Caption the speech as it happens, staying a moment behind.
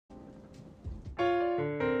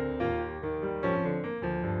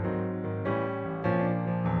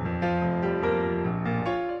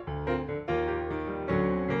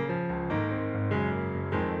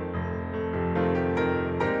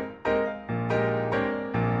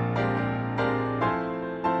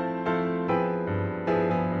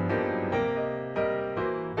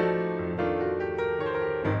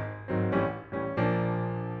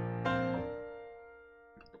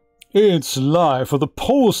It's live for the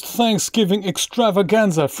post-Thanksgiving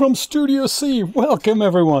extravaganza from Studio C. Welcome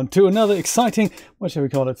everyone to another exciting, what shall we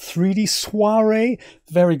call it, 3D soiree.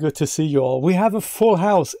 Very good to see you all. We have a full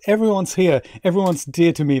house. Everyone's here. Everyone's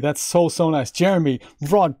dear to me. That's so nice. Jeremy,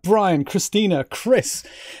 Rod, Brian, Christina, Chris.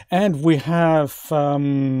 And we have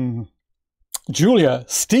Julia,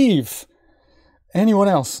 Steve. Anyone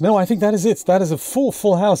else? No, I think that is it. That is a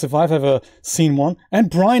full house if I've ever seen one. And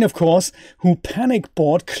Brian, of course, who panic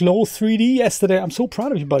bought Clo 3D yesterday. I'm so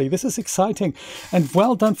proud of you, buddy. This is exciting. And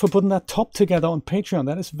well done for putting that top together on Patreon.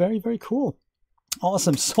 That is very, very cool.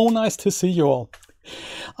 Awesome. So nice to see you all.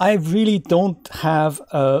 I really don't have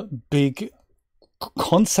a big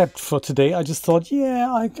concept for today. I just thought,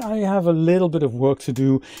 yeah, I have a little bit of work to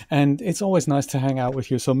do and it's always nice to hang out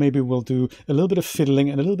with you, so maybe we'll do a little bit of fiddling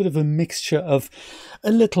and a little bit of a mixture of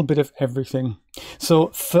a little bit of everything. So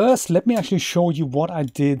first, let me actually show you what I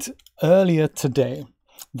did earlier today.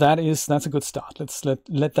 That's a good start. Let's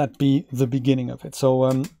let that be the beginning of it.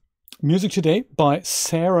 So music today by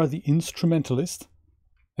Sarah the Instrumentalist.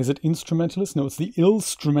 Is it Instrumentalist? No, it's the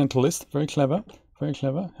Instrumentalist. Very clever, very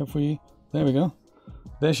clever. There we go.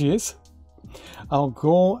 There she is. I'll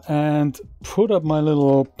go and put up my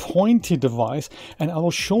little pointy device and I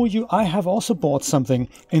will show you. I have also bought something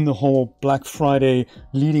in the whole Black Friday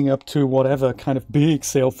leading up to whatever kind of big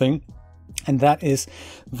sale thing. And that is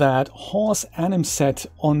that Horse Anim Set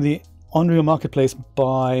on the Unreal Marketplace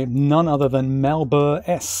by none other than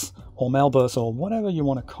MalberS or MalberS or whatever you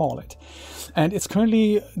want to call it. And it's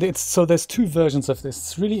currently, so there's two versions of this.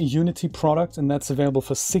 It's really a Unity product and that's available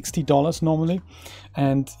for $60 normally.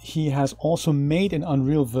 And he has also made an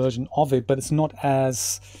Unreal version of it, but it's not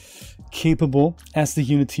as capable as the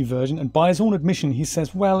Unity version. And by his own admission, he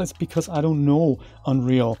says, well, it's because I don't know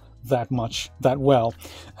Unreal that well.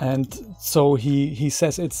 And so he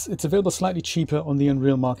says it's available slightly cheaper on the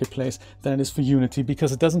Unreal Marketplace than it is for Unity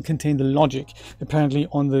because it doesn't contain the logic. Apparently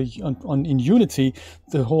in Unity,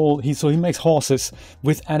 he makes horses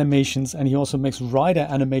with animations and he also makes rider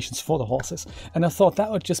animations for the horses. And I thought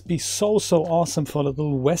that would just be so awesome for a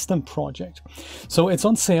little Western project. So it's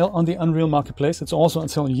on sale on the Unreal Marketplace. It's also on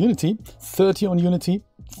sale on Unity, 30 on Unity,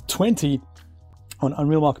 20 on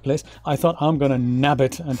Unreal Marketplace. I thought I'm gonna nab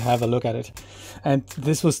it and have a look at it. And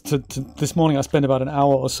this was this morning I spent about an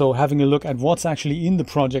hour or so having a look at what's actually in the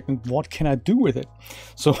project and what can I do with it.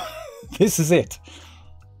 So this is it.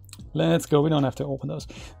 Let's go. We don't have to open those.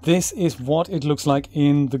 This is what it looks like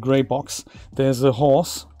in the gray box. There's a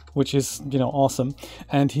horse, which is, awesome.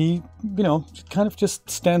 And he, kind of just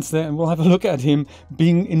stands there and we'll have a look at him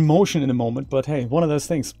being in motion in a moment. But hey, one of those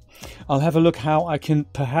things. I'll have a look how I can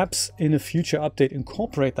perhaps in a future update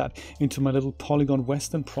incorporate that into my little Polygon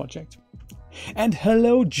Western project. And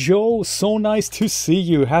hello, Joe. So nice to see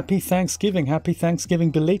you. Happy Thanksgiving. Happy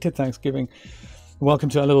Thanksgiving, belated Thanksgiving. Welcome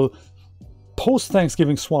to our little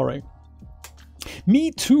post-Thanksgiving soiree. Me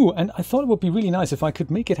too, and I thought it would be really nice if I could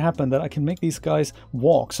make it happen that I can make these guys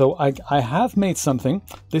walk. So I have made something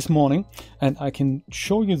this morning and I can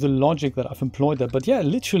show you the logic that I've employed there. But yeah,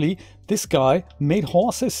 literally this guy made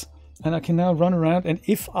horses and I can now run around, and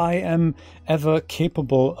if I am ever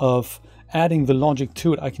capable of adding the logic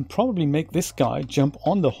to it, I can probably make this guy jump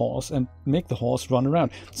on the horse and make the horse run around.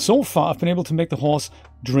 So far I've been able to make the horse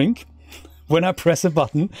drink when I press a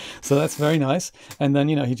button, so that's very nice. And then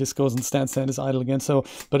he just goes and stands there and is idle again. So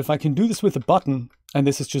but if I can do this with a button, and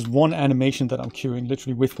this is just one animation that I'm queuing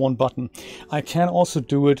literally with one button, I can also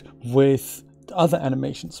do it with other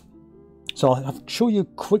animations. So I'll show you a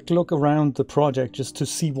quick look around the project just to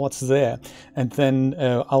see what's there, and then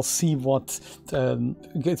I'll see what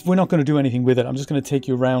we're not going to do anything with it. I'm just going to take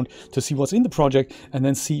you around to see what's in the project and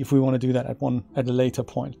then see if we want to do that at a later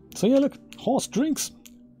point. So yeah, look, horse drinks.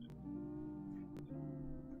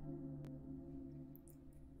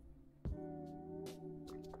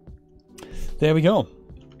 There we go.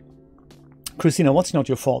 Christina, what's not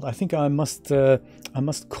your fault? I think I must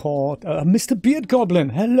call Mr. Beard Goblin.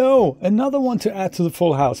 Hello, another one to add to the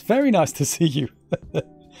full house. Very nice to see you.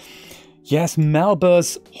 Yes,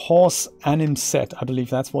 MalberS Horse Anim Set. I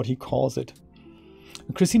believe that's what he calls it.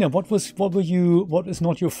 Christina, what is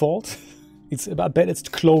not your fault? I bet it's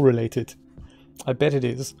Clo related. I bet it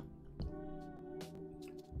is.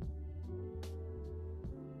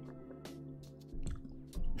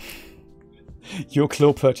 Your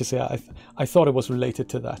Clo purchase, yeah, I thought it was related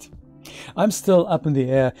to that. I'm still up in the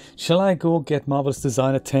air. Shall I go get Marvelous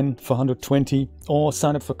Designer 10 for 120 or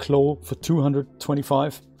sign up for Clo for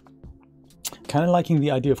 225? Kind of liking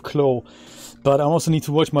the idea of Clo, but I also need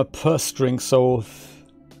to watch my purse strings, so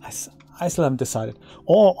I still haven't decided.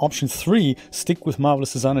 Or option 3, stick with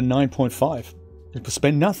Marvelous Designer 9.5. You could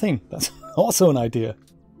spend nothing. That's also an idea.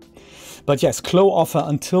 But yes, Clo offer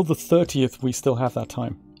until the 30th. We still have that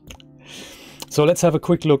time. So let's have a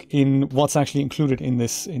quick look in what's actually included in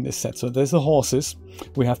this set. So there's the horses.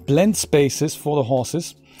 We have blend spaces for the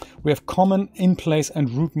horses. We have common in-place and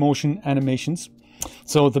root motion animations.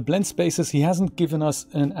 So the blend spaces, he hasn't given us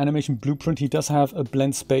an animation blueprint. He does have a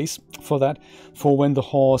blend space for that, for when the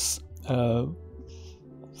horse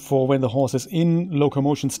is in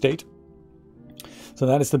locomotion state. So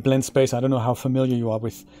that is the blend space. I don't know how familiar you are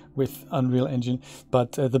with Unreal Engine,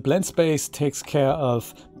 but the blend space takes care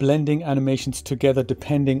of blending animations together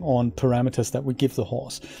depending on parameters that we give the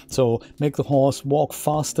horse. So make the horse walk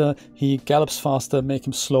faster, he gallops faster, make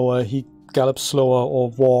him slower, he gallops slower or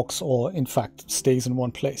walks or in fact stays in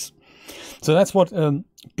one place. So that's what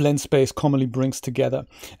blend space commonly brings together.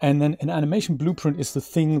 And then an animation blueprint is the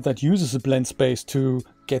thing that uses a blend space to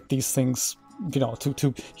get these things, you know,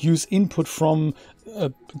 to use input from a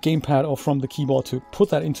gamepad or from the keyboard to put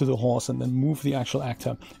that into the horse and then move the actual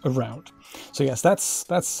actor around. So yes,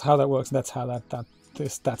 that's how that works. That's how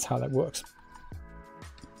that's how that works.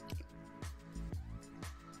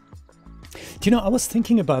 Do you know, I was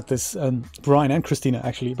thinking about this, Brian and Christina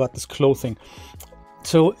actually, about this clothing.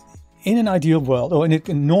 So in an ideal world, or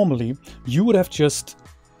normally, you would have just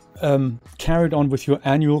carried on with your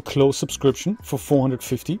annual Clo subscription for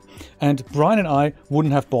 $450, and Brian and I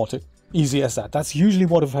wouldn't have bought it. Easy as that. That's usually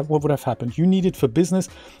what would have happened. You need it for business.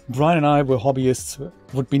 Brian and I were hobbyists.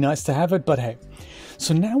 Would be nice to have it, but hey.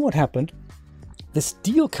 So now what happened? This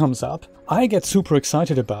deal comes up. I get super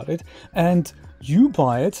excited about it, and you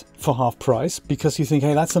buy it for half price because you think,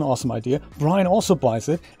 hey, that's an awesome idea. Brian also buys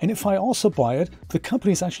it, and if I also buy it, the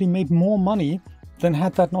company's actually made more money than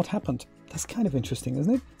had that not happened. That's kind of interesting,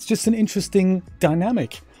 isn't it? It's just an interesting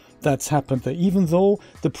dynamic that's happened there. Even though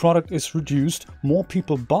the product is reduced, more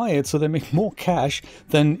people buy it, so they make more cash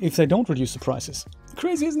than if they don't reduce the prices.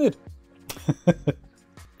 Crazy, isn't it?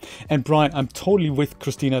 And Brian, I'm totally with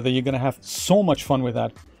Christina that you're going to have so much fun with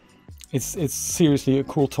that. It's seriously a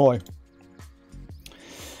cool toy.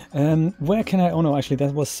 Where can I... Oh no, actually,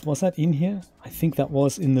 that was that in here? I think that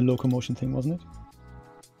was in the locomotion thing, wasn't it?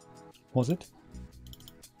 Was it?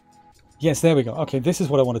 Yes, there we go. Okay, this is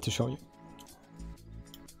what I wanted to show you.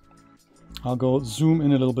 I'll go zoom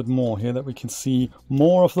in a little bit more here that we can see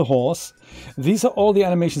more of the horse. These are all the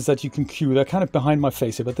animations that you can queue. They're kind of behind my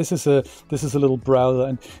face here, but this is a little browser,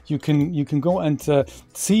 and you can go and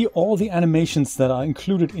see all the animations that are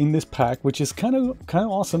included in this pack, which is kind of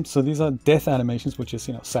awesome. So these are death animations, which is,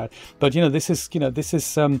 you know, sad, but you know, this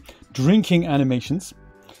is drinking animations.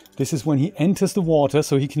 This is when he enters the water,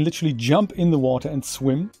 so he can literally jump in the water and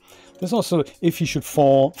swim. There's also if he should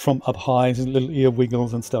fall from up high, his little ear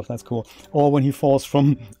wiggles and stuff, that's cool. Or when he falls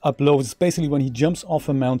from up low, it's basically when he jumps off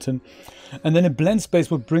a mountain. And then a blend space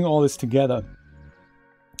will bring all this together.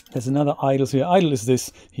 There's another idle here. Idle is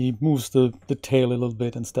this, he moves the tail a little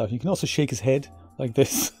bit and stuff. You can also shake his head like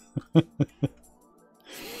this.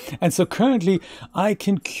 And so currently I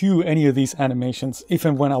can queue any of these animations if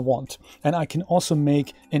and when I want. And I can also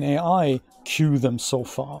make an AI queue them so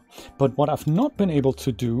far. But what I've not been able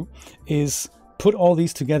to do is put all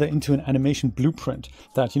these together into an animation blueprint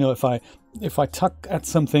that, you know, if I tuck at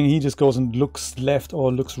something, he just goes and looks left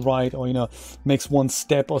or looks right, or, you know, makes one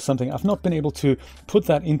step or something. I've not been able to put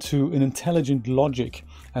that into an intelligent logic.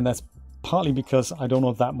 And that's partly because I don't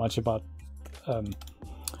know that much about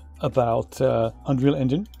Unreal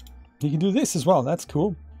Engine. You can do this as well. That's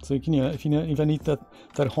cool. So you can, you know, if I need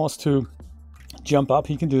that horse to jump up,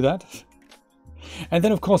 he can do that. And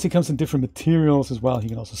then of course he comes in different materials as well. He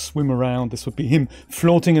can also swim around. This would be him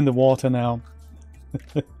floating in the water now.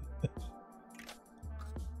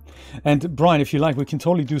 And Brian, if you like, we can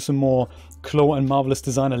totally do some more Clo and MalberS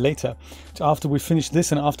Designer later. After we finish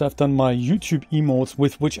this and after I've done my YouTube emotes,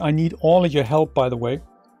 with which I need all of your help, by the way.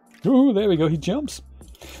 Ooh, there we go. He jumps.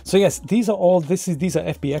 So yes, these are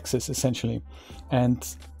FBXs essentially, and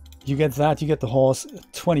you get that, you get the horse,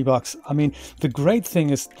 $20. I mean, the great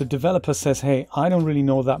thing is the developer says, hey, I don't really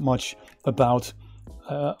know that much about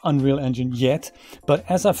Unreal Engine yet, but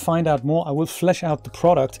as I find out more, I will flesh out the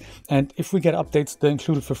product, and if we get updates, they're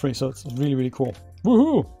included for free. So it's really, really cool.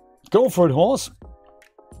 Woohoo! Go for it, horse!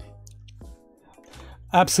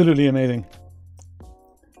 Absolutely amazing.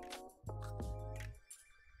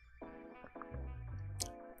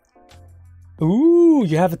 Ooh,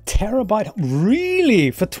 you have a terabyte,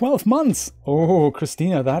 really? For 12 months? Oh,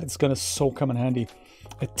 Christina, that is going to so come in handy.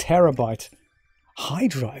 A terabyte high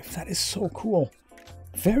drive, that is so cool.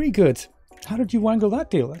 Very good. How did you wangle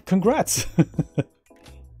that deal? Congrats.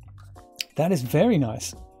 That is very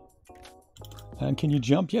nice. And can you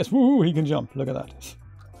jump? Yes, woo, he can jump. Look at that.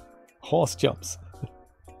 Horse jumps.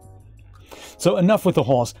 So enough with the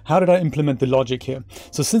horse. How did I implement the logic here?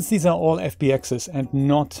 So since these are all FBXs and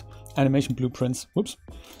not animation blueprints, whoops,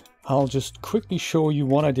 I'll just quickly show you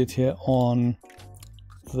what I did here on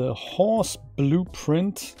the horse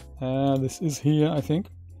blueprint. This is here, I think.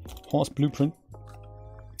 Horse blueprint.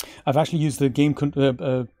 I've actually used the game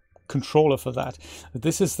controller for that.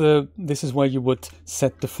 This is where you would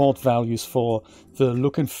set default values for the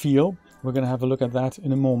look and feel. We're going to have a look at that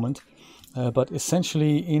in a moment. But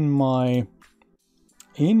essentially, in my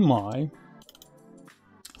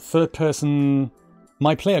third person,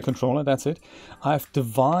 my player controller, that's it. I've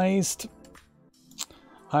devised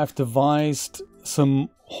some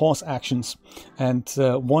horse actions, and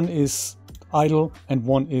one is idle and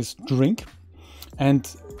one is drink. And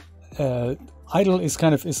idle is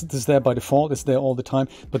is there by default, it's there all the time.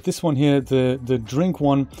 But this one here, the drink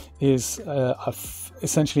one, is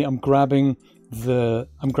essentially I'm grabbing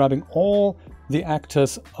all the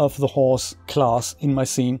actors of the horse class in my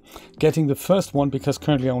scene, getting the first one because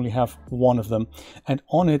currently I only have one of them, and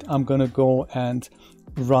on it I'm gonna go and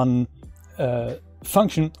run a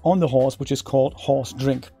function on the horse which is called horse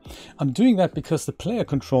drink. I'm doing that because the player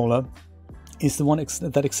controller is the one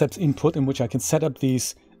that accepts input, in which I can set up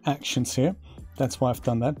these actions here. That's why I've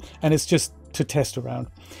done that, and it's just to test around.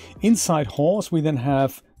 Inside horse we then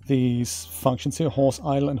have these functions here, horse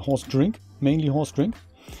idle and horse drink, mainly horse drink.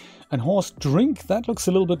 And horse drink, that looks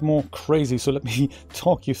a little bit more crazy, so let me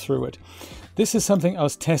talk you through it. This is something I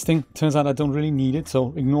was testing. Turns out I don't really need it,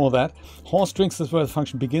 so ignore that. Horse drinks is where the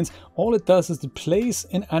function begins. All it does is it plays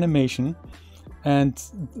an animation, and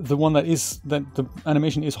the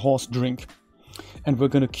animation is horse drink. And we're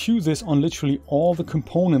going to cue this on literally all the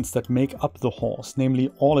components that make up the horse, namely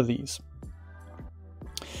all of these.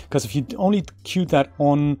 Because if you only cue that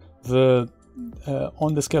on the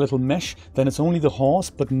skeletal mesh, then it's only the horse,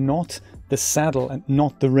 but not the saddle and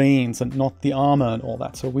not the reins and not the armor and all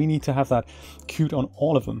that. So we need to have that cued on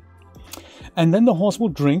all of them. And then the horse will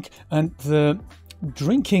drink, and the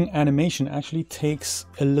drinking animation actually takes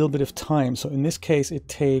a little bit of time. So in this case, it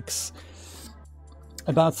takes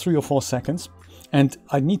about 3 or 4 seconds. And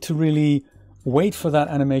I need to really wait for that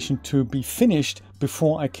animation to be finished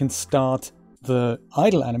before I can start the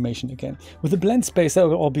idle animation again. With the blend space, that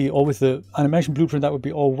would all be, or with the animation blueprint, that would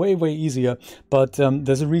be all way, way easier. But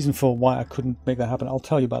there's a reason for why I couldn't make that happen. I'll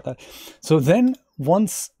tell you about that. So then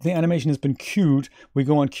once the animation has been queued, we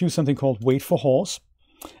go and queue something called wait for horse.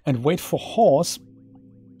 And wait for horse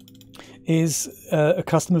is a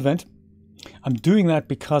custom event. I'm doing that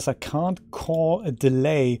because I can't call a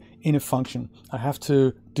delay in a function. I have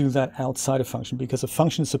to do that outside a function because a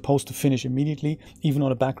function is supposed to finish immediately, even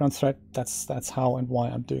on a background thread. That's how and why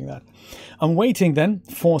I'm doing that. I'm waiting then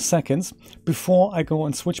 4 seconds before I go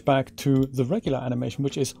and switch back to the regular animation,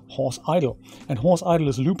 which is horse idle. And horse idle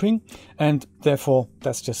is looping, and therefore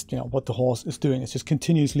that's just what the horse is doing. It's just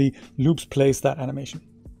continuously loops, plays that animation.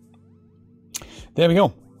 There we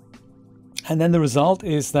go. And then the result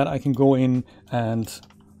is that I can go in and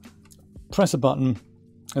press a button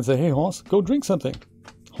and say, hey horse, go drink something.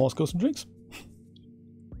 Horse goes and drinks.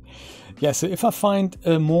 Yeah, so if I find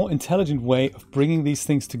a more intelligent way of bringing these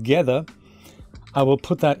things together, I will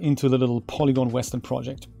put that into the little Polygon Western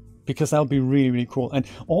project, because that'll be really, really cool. And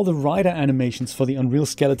all the rider animations for the Unreal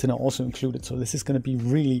skeleton are also included. So this is going to be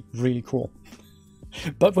really, really cool.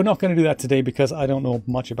 But we're not going to do that today because I don't know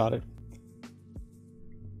much about it.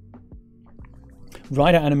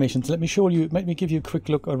 Rider animations. Let me give you a quick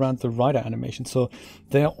look around the rider animations. So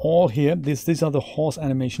they're all here. These are the horse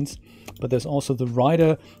animations, but there's also the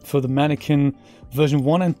rider for the mannequin version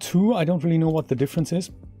 1 and 2. I don't really know what the difference is.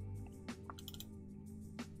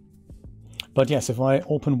 But yes, if I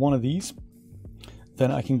open one of these,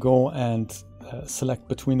 then I can go and select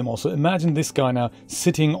between them all. So imagine this guy now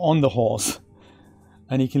sitting on the horse,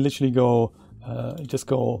 and he can literally go,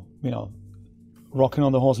 rocking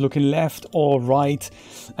on the horse, looking left or right,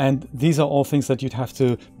 and these are all things that you'd have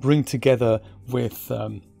to bring together with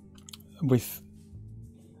an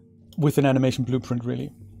animation blueprint.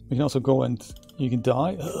 Really, you can also go and you can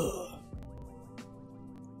die.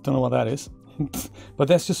 Don't know what that is, but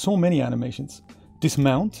there's just so many animations.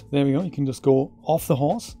 Dismount. There we go. You can just go off the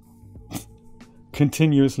horse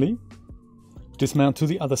continuously. Dismount to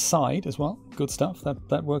the other side as well. Good stuff.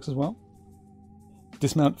 That works as well.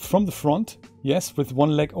 Dismount from the front, yes, with one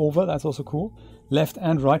leg over, that's also cool. Left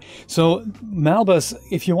and right. So MalberS,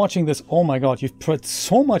 if you're watching this, oh my god, you've put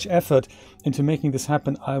so much effort into making this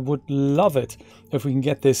happen. I would love it if we can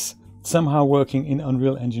get this somehow working in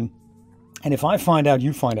Unreal Engine. And if I find out,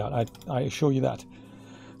 you find out. I assure you that.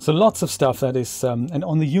 So lots of stuff that is, and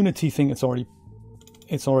on the Unity thing, it's already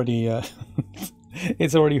it's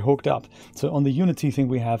already hooked up. So on the Unity thing,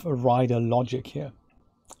 we have a rider logic here.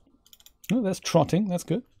 Oh, there's trotting, that's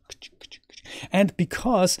good. And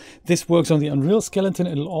because this works on the Unreal skeleton,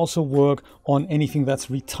 it'll also work on anything that's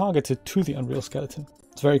retargeted to the Unreal skeleton.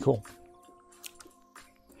 It's very cool.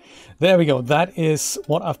 There we go. That is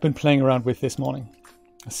what I've been playing around with this morning.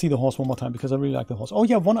 Let's see the horse one more time because I really like the horse. Oh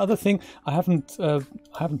yeah, one other thing I haven't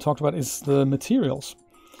talked about is the materials.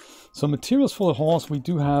 So materials for the horse, we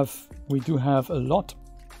do have a lot,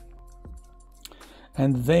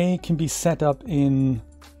 and they can be set up in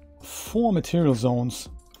 4 material zones.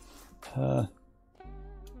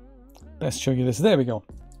 Best show you this. There we go.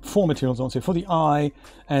 4 material zones here for the eye,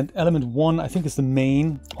 and element 1 I think is the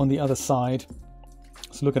mane on the other side.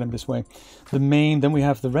 Let's look at them this way. The mane, then we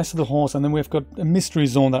have the rest of the horse, and then we've got a mystery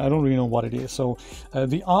zone that I don't really know what it is. So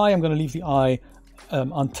the eye, I'm going to leave the eye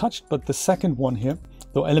untouched, but the second one here,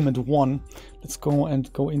 though element 1, let's go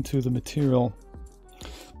into the material.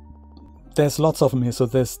 There's lots of them here. So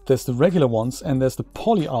there's the regular ones and there's the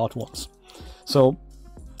poly art ones. So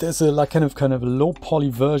there's a like kind of a low poly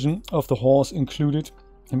version of the horse included.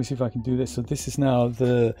 Let me see if I can do this. So this is now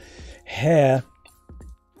the hair.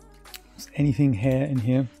 Is anything hair in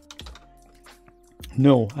here?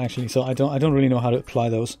 No, actually. So I don't really know how to apply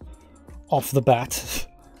those off the bat.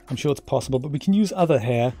 I'm sure it's possible, but we can use other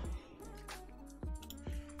hair.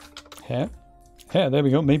 Hair. There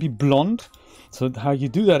we go. Maybe blonde. So how you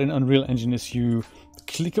do that in Unreal Engine is you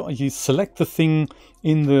select the thing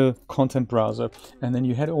in the content browser, and then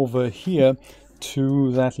you head over here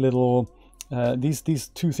to that little. These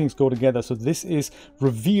 2 things go together. So this is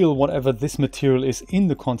reveal whatever this material is in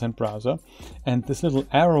the content browser, and this little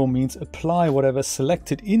arrow means apply whatever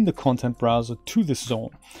selected in the content browser to this zone.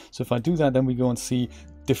 So if I do that, then we go and see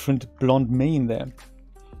different blonde mane there,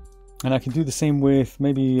 and I can do the same with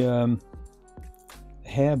maybe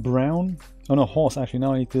hair brown. Oh no, horse. Actually,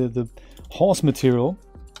 now I need the horse material.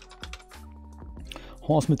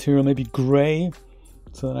 Horse material, maybe gray.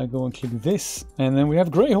 So then I go and click this, and then we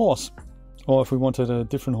have gray horse. Or if we wanted a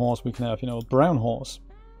different horse, we can have, a brown horse.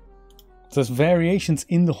 So there's variations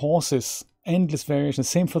in the horses, endless variations.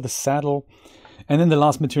 Same for the saddle. And then the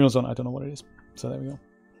last material zone, I don't know what it is. So there we go.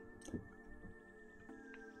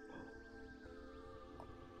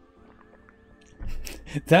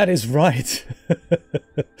 That is right.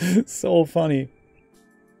 So funny.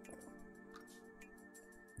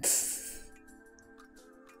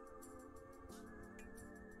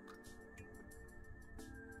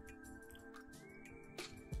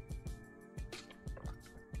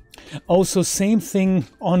 Also, same thing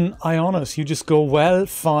on Ionos. You just go, well,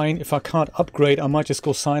 fine, if I can't upgrade, I might just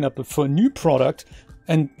go sign up for a new product,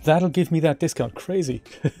 and that'll give me that discount. Crazy.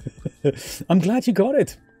 I'm glad you got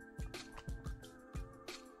it.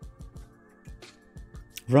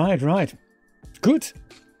 Right. Good.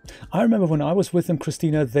 I remember when I was with them,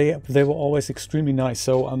 Christina, they were always extremely nice.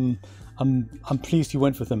 So I'm pleased you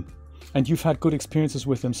went with them, and you've had good experiences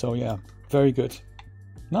with them. So yeah, very good.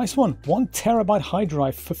 Nice one. 1 terabyte hard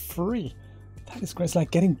drive for free. That is great. It's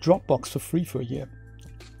like getting Dropbox for free for a year.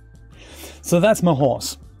 So that's my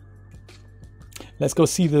horse. Let's go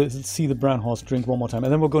see the brown horse drink one more time,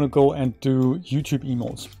 and then we're going to go and do YouTube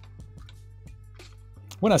emotes.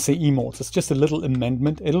 When I say emotes, it's just a little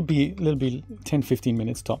amendment. It'll be 10-15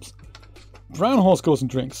 minutes tops. Brown horse goes and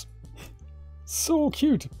drinks. So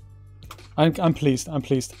cute. I'm pleased.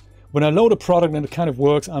 When I load a product and it kind of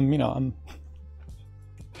works, I'm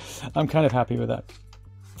kind of happy with that.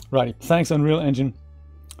 Righty, thanks Unreal Engine.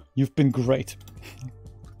 You've been great.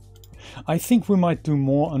 I think we might do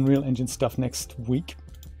more Unreal Engine stuff next week.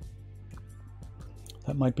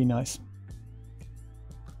 That might be nice.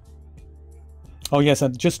 Oh yes,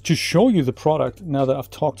 and just to show you the product, now that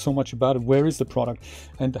I've talked so much about it, where is the product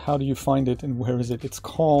and how do you find it and where is it? It's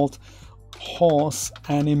called Horse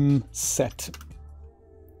Anim Set.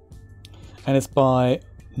 And it's by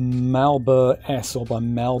MalberS or by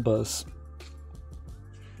MalberS.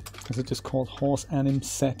 Is it just called Horse Anim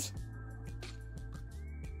Set?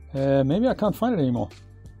 Maybe I can't find it anymore.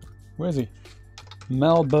 Where is he?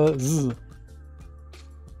 MalberS.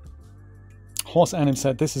 Horse Anim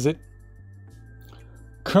Set. This is it.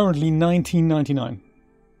 Currently $19.99.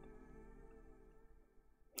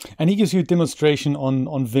 And he gives you a demonstration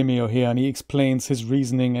on Vimeo here, and he explains his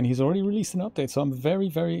reasoning, and he's already released an update. So I'm very,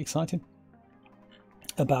 very excited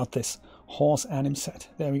about this Horse Anim Set.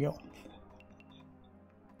 There we go.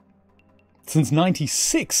 Since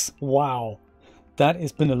 '96. Wow. That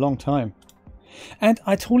has been a long time. And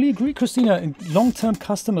I totally agree, Christina. Long-term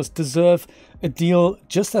customers deserve a deal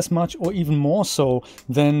just as much or even more so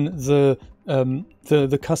than the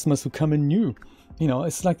customers who come in new. You know,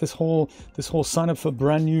 it's like this whole sign up for a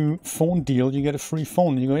brand new phone deal, you get a free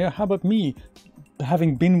phone. You go, yeah, how about me?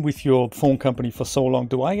 Having been with your phone company for so long,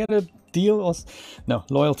 do I get a deal? Or no,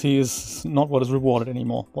 loyalty is not what is rewarded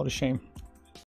anymore. What a shame.